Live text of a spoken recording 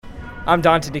I'm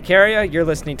Dante DeCaria. You're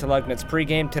listening to Lugnut's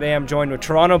pregame. Today I'm joined with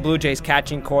Toronto Blue Jays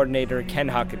catching coordinator Ken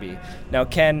Huckabee. Now,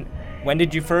 Ken, when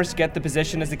did you first get the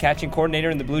position as the catching coordinator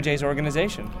in the Blue Jays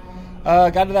organization?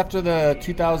 Got it after the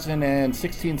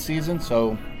 2016 season,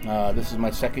 so this is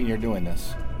my second year doing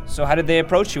this. So how did they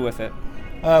approach you with it?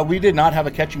 We did not have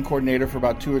a catching coordinator for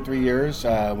about 2 or 3 years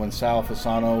when Sal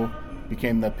Fasano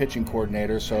became the pitching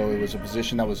coordinator, so it was a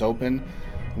position that was open.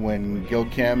 When Gil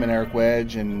Kim and Eric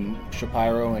Wedge and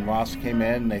Shapiro and Ross came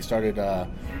in, they started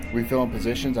refilling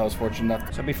positions. I was fortunate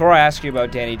enough. So before I ask you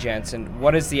about Danny Jansen,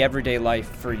 what is the everyday life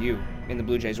for you in the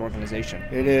Blue Jays organization?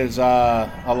 It is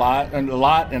a lot and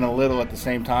a little at the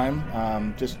same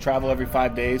time. Just travel every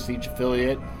 5 days to each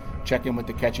affiliate, check in with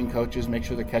the catching coaches, make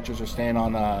sure the catchers are staying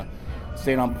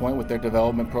on point with their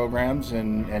development programs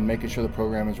and making sure the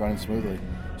program is running smoothly.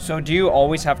 So do you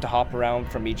always have to hop around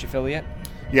from each affiliate?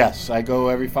 Yes, I go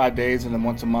every 5 days, and then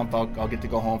once a month I'll get to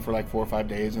go home for like 4 or 5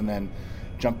 days and then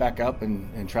jump back up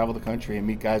and travel the country and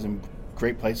meet guys in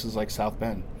great places like South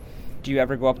Bend. Do you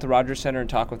ever go up to Rogers Center and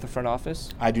talk with the front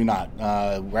office? I do not.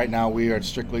 Right now we are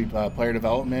strictly player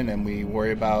development, and we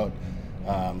worry about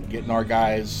getting our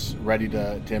guys ready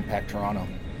to impact Toronto.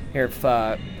 Here,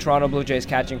 Toronto Blue Jays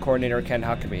catching coordinator Ken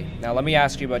Huckabee. Now let me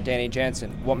ask you about Danny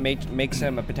Jansen. What makes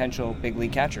him a potential big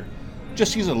league catcher?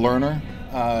 Just he's a learner.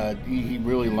 He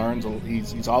really learns.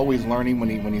 He's always learning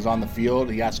when he's on the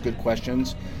field. He asks good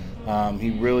questions. He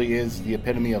really is the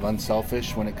epitome of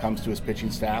unselfish when it comes to his pitching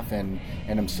staff and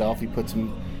himself. He puts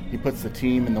the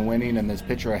team and the winning and his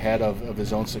pitcher ahead of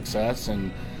his own success.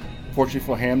 And fortunately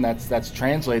for him, that's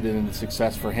translated into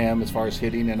success for him as far as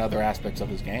hitting and other aspects of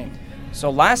his game. So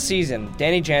last season,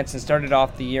 Danny Jansen started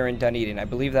off the year in Dunedin. I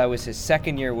believe that was his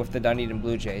second year with the Dunedin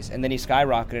Blue Jays. And then he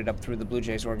skyrocketed up through the Blue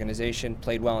Jays organization,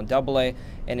 played well in AA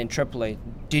and in AAA.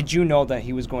 Did you know that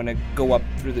he was going to go up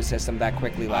through the system that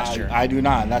quickly last year? I do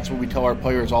not. That's what we tell our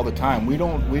players all the time. We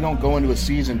don't go into a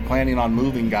season planning on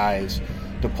moving guys.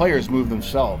 The players move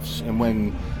themselves. And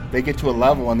when they get to a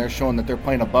level and they're showing that they're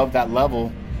playing above that level,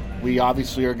 we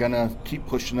obviously are going to keep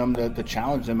pushing them to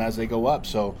challenge them as they go up.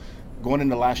 So going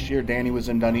into last year, Danny was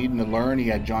in Dunedin to learn. He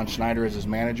had John Schneider as his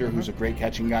manager, who's a great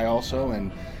catching guy also,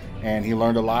 and he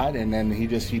learned a lot. And then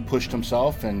he pushed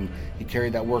himself, and he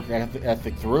carried that work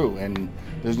ethic through. And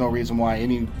there's no reason why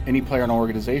any player in our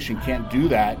organization can't do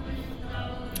that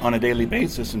on a daily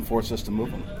basis and force us to move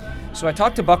him. So I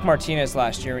talked to Buck Martinez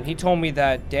last year, and he told me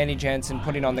that Danny Jansen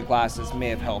putting on the glasses may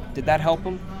have helped. Did that help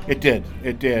him? It did.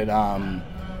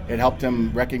 It helped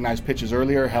him recognize pitches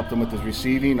earlier, helped him with his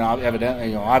receiving.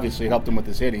 Evidently, obviously it helped him with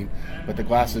his hitting, but the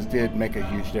glasses did make a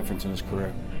huge difference in his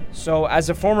career. So as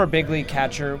a former big league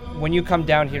catcher, when you come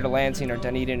down here to Lansing or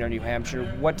Dunedin or New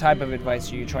Hampshire, what type of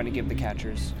advice are you trying to give the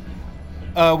catchers?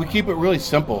 We keep it really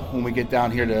simple when we get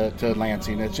down here to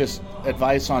Lansing. It's just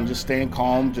advice on just staying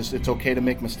calm. Just it's okay to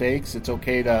make mistakes. It's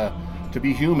okay to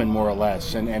be human, more or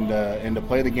less, and to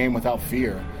play the game without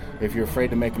fear. If you're afraid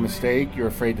to make a mistake, you're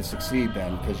afraid to succeed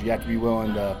then, because you have to be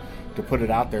willing to put it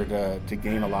out there to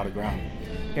gain a lot of ground.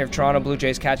 Here, Toronto Blue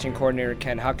Jays catching coordinator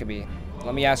Ken Huckabee.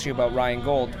 Let me ask you about Ryan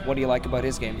Gold. What do you like about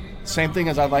his game? Same thing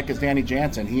as I like as Danny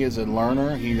Jansen. He is a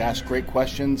learner. He asks great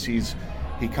questions. He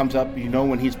comes up.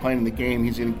 When he's playing in the game,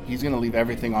 he's going to leave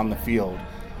everything on the field.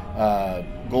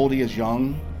 Goldie is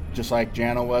young, just like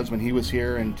Jano was when he was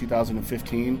here in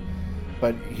 2015,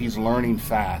 but he's learning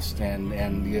fast and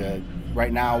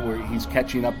right now he's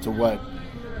catching up to what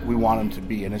we want him to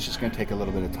be, and it's just going to take a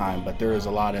little bit of time, but there is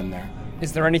a lot in there.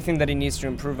 Is there anything that he needs to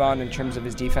improve on in terms of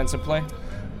his defensive play?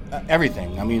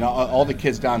 Everything. All the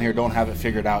kids down here don't have it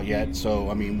figured out yet,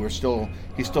 so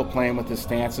he's still playing with his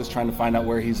stances, trying to find out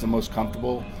where he's the most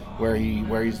comfortable, where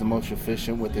he's the most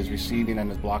efficient with his receiving and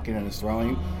his blocking and his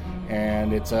throwing.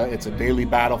 And it's a daily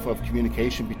battle of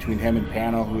communication between him and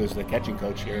Pano, who is the catching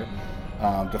coach here,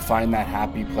 to find that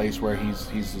happy place where he's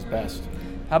his best.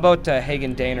 How about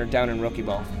Hagen Daner down in rookie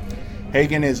ball?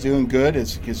 Hagen is doing good.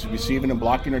 His receiving and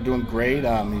blocking are doing great.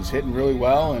 He's hitting really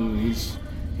well, and he's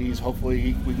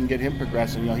hopefully we can get him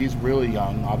progressing. He's really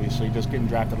young, obviously, just getting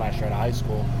drafted last year out of high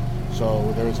school.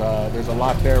 So there's a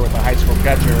lot there with a high school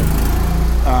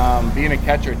catcher. Being a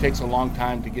catcher, it takes a long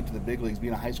time to get to the big leagues.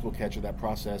 Being a high school catcher, that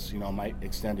process might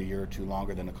extend a year or two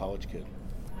longer than a college kid.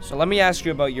 So let me ask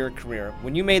you about your career.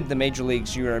 When you made the major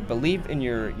leagues, you were, I believe, in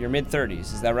your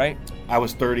mid-30s. Is that right? I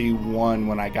was 31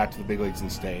 when I got to the big leagues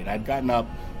and stayed. I'd gotten up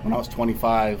when I was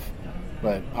 25,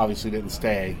 but obviously didn't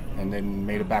stay, and then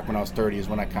made it back when I was 30 is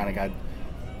when I kind of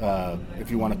got, if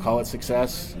you want to call it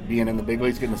success, being in the big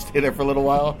leagues, getting to stay there for a little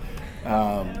while.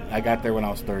 I got there when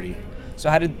I was 30. So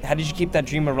how did you keep that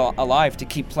dream alive to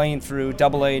keep playing through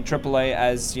AA and AAA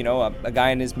as a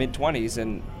guy in his mid-20s?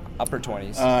 And upper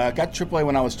 20s? I got AAA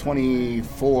when I was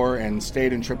 24 and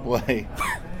stayed in AAA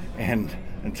and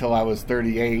until I was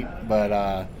 38, but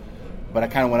I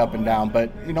kind of went up and down.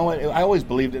 But you know what? I always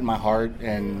believed it in my heart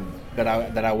and that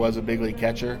I was a big league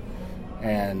catcher.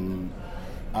 And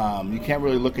you can't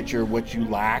really look at what you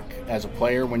lack as a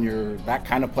player. When you're that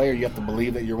kind of player, you have to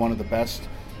believe that you're one of the best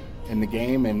in the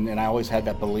game, and I always had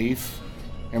that belief.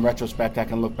 In retrospect, I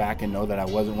can look back and know that I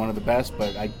wasn't one of the best,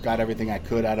 but I got everything I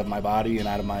could out of my body and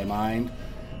out of my mind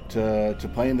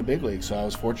to play in the big league. So I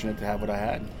was fortunate to have what I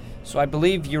had. So I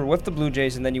believe you were with the Blue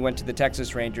Jays, and then you went to the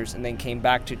Texas Rangers, and then came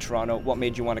back to Toronto. What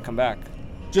made you want to come back?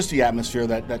 Just the atmosphere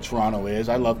that Toronto is.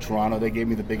 I love Toronto. They gave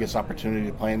me the biggest opportunity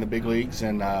to play in the big leagues,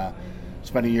 and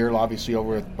spent a year obviously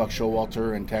over with Buck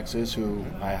Showalter in Texas, who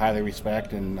I highly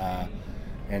respect and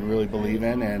really believe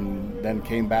in, and then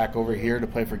came back over here to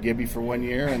play for Gibby for 1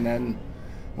 year, and then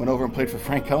went over and played for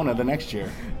Francona the next year.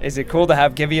 Is it cool to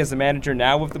have Gibby as a manager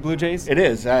now with the Blue Jays? It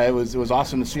is. It was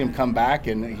awesome to see him come back,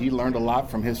 and he learned a lot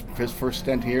from his first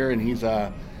stint here, and he's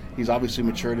obviously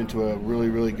matured into a really,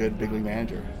 really good big league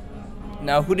manager.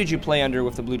 Now, who did you play under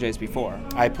with the Blue Jays before?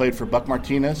 I played for Buck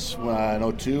Martinez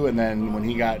in 02, and then when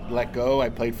he got let go, I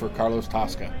played for Carlos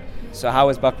Tosca. So how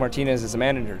was Buck Martinez as a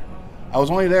manager? I was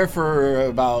only there for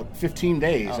about 15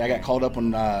 days. Okay. I got called up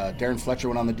when Darren Fletcher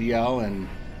went on the DL, and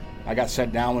I got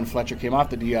set down when Fletcher came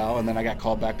off the DL, and then I got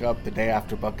called back up the day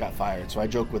after Buck got fired. So I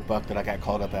joked with Buck that I got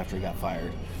called up after he got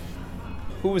fired.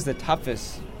 Who was the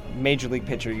toughest major league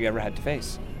pitcher you ever had to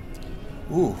face?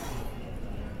 Ooh.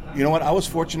 You know what? I was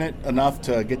fortunate enough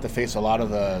to get to face a lot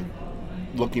of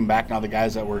looking back now, the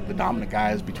guys that were the dominant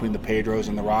guys between the Pedros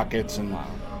and the Rockets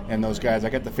and those guys. I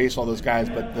got to face all those guys,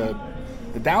 but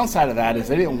the downside of that is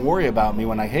they didn't worry about me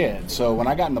when I hit. So when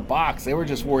I got in the box, they were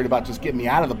just worried about just getting me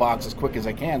out of the box as quick as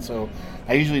I can. So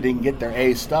I usually didn't get their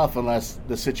A stuff unless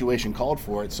the situation called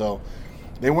for it. So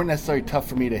they weren't necessarily tough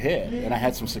for me to hit, and I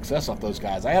had some success off those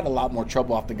guys. I had a lot more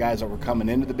trouble off the guys that were coming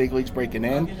into the big leagues, breaking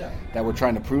in, that were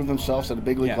trying to prove themselves at the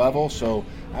big league level. So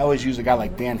I always use a guy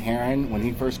like Dan Herron. When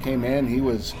he first came in, he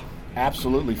was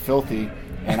absolutely filthy,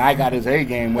 and I got his A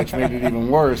game, which made it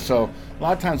even worse. So a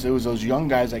lot of times it was those young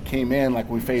guys that came in, like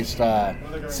we faced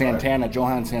Santana,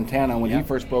 Johan Santana, when he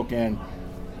first broke in.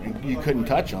 You couldn't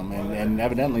touch him, and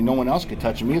evidently no one else could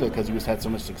touch him either because he had so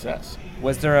much success.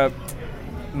 Was there a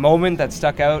moment that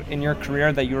stuck out in your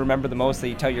career that you remember the most, that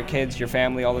you tell your kids, your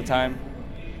family all the time?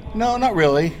 No, not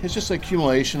really. It's just an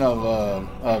accumulation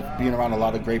of being around a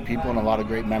lot of great people and a lot of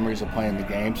great memories of playing the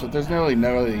game. So there's really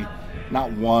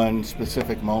not one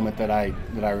specific moment that I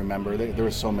remember. There were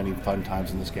so many fun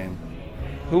times in this game.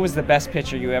 Who was the best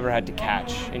pitcher you ever had to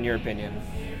catch, in your opinion?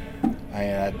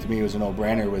 To me, it was a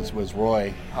no-brainer. Was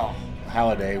Roy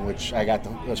Halladay, which I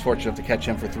was fortunate enough to catch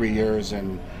him for 3 years,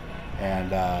 and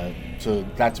so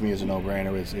that to me is a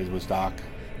no-brainer. Was Doc.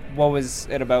 What was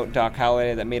it about Doc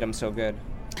Halladay that made him so good?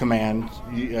 Command.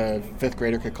 Fifth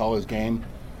grader could call his game,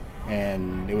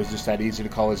 and it was just that easy to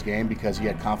call his game because he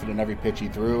had confidence in every pitch he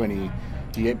threw, and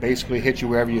he basically hit you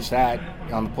wherever you sat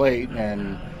on the plate,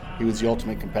 and he was the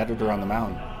ultimate competitor on the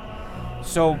mound.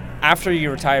 So after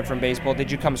you retired from baseball,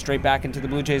 did you come straight back into the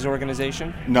Blue Jays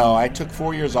organization? No, I took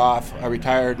 4 years off. I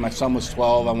retired. My son was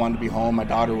 12. I wanted to be home. My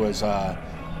daughter was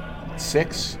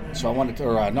 6, so I wanted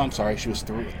to, she was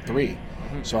 3.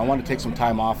 Mm-hmm. So I wanted to take some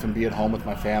time off and be at home with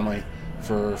my family.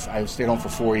 I stayed home for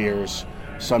 4 years.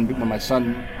 When my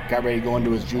son got ready to go into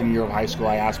his junior year of high school,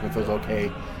 I asked him if it was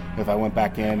okay if I went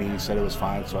back in. He said it was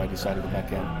fine, so I decided to go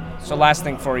back in. So last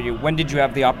thing for you, when did you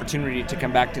have the opportunity to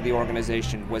come back to the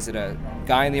organization? Was it a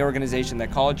guy in the organization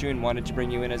that called you and wanted to bring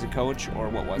you in as a coach, or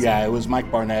what was it? Yeah, it was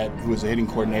Mike Barnett, who was the hitting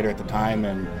coordinator at the time,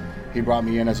 and he brought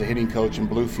me in as a hitting coach in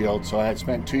Bluefield. So I had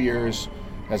spent 2 years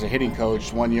as a hitting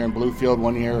coach, 1 year in Bluefield,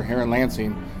 1 year here in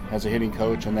Lansing as a hitting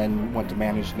coach, and then went to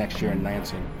manage next year in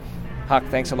Lansing. Huck,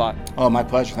 thanks a lot. Oh, my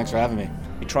pleasure. Thanks for having me.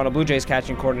 The Toronto Blue Jays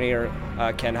catching coordinator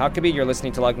Ken Huckabee. You're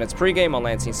listening to Lugnut's pregame on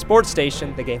Lansing Sports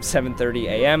Station. The game 7:30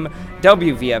 a.m.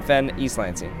 WVFN East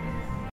Lansing.